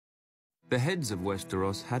The heads of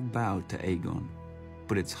Westeros had bowed to Aegon,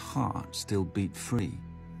 but its heart still beat free.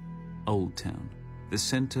 Old Town, the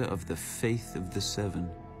center of the faith of the Seven.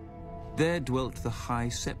 There dwelt the High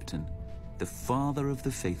Septon, the father of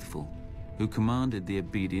the faithful, who commanded the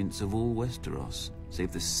obedience of all Westeros,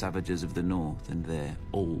 save the savages of the north and their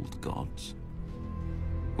old gods.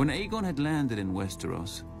 When Aegon had landed in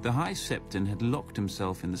Westeros, the High Septon had locked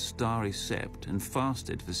himself in the Starry Sept and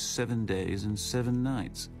fasted for 7 days and 7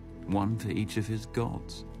 nights, one for each of his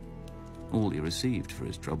gods. All he received for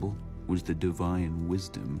his trouble was the divine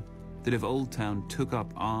wisdom that if Old Town took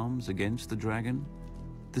up arms against the dragon,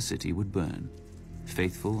 the city would burn,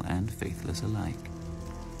 faithful and faithless alike.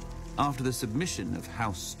 After the submission of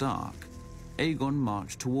House Stark, Aegon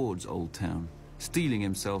marched towards Old Town, steeling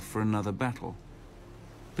himself for another battle.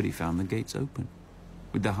 But he found the gates open,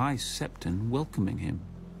 with the High Septon welcoming him.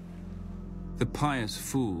 The pious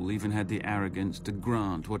fool even had the arrogance to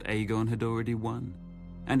grant what Aegon had already won,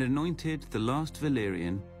 and anointed the last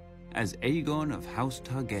Valyrian as Aegon of House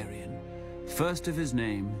Targaryen, first of his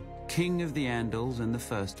name, King of the Andals and the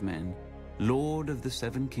First Men, Lord of the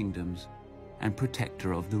Seven Kingdoms, and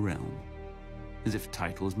Protector of the Realm. As if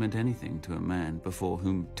titles meant anything to a man before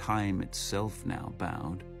whom time itself now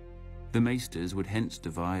bowed. The Maesters would hence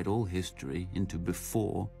divide all history into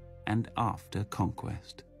before and after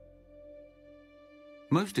conquest.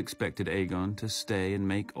 Most expected Aegon to stay and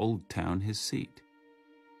make Old Town his seat.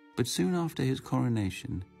 But soon after his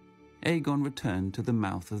coronation, Aegon returned to the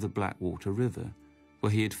mouth of the Blackwater River,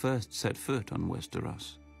 where he had first set foot on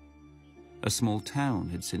Westeros. A small town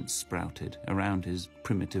had since sprouted around his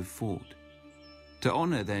primitive fort. To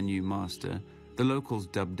honor their new master, the locals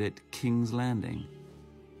dubbed it King's Landing,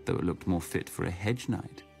 though it looked more fit for a hedge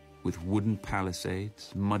knight, with wooden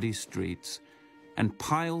palisades, muddy streets, and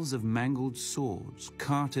piles of mangled swords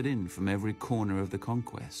carted in from every corner of the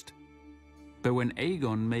conquest. But when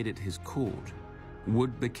Aegon made it his court,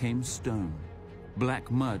 wood became stone,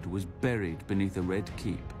 black mud was buried beneath a red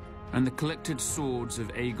keep, and the collected swords of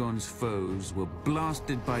Aegon's foes were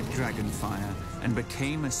blasted by dragonfire and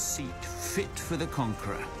became a seat fit for the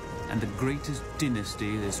conqueror and the greatest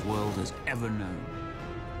dynasty this world has ever known.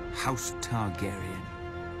 House Targaryen,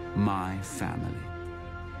 my family,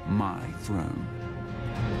 my throne.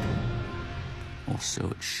 Or so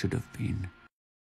it should have been.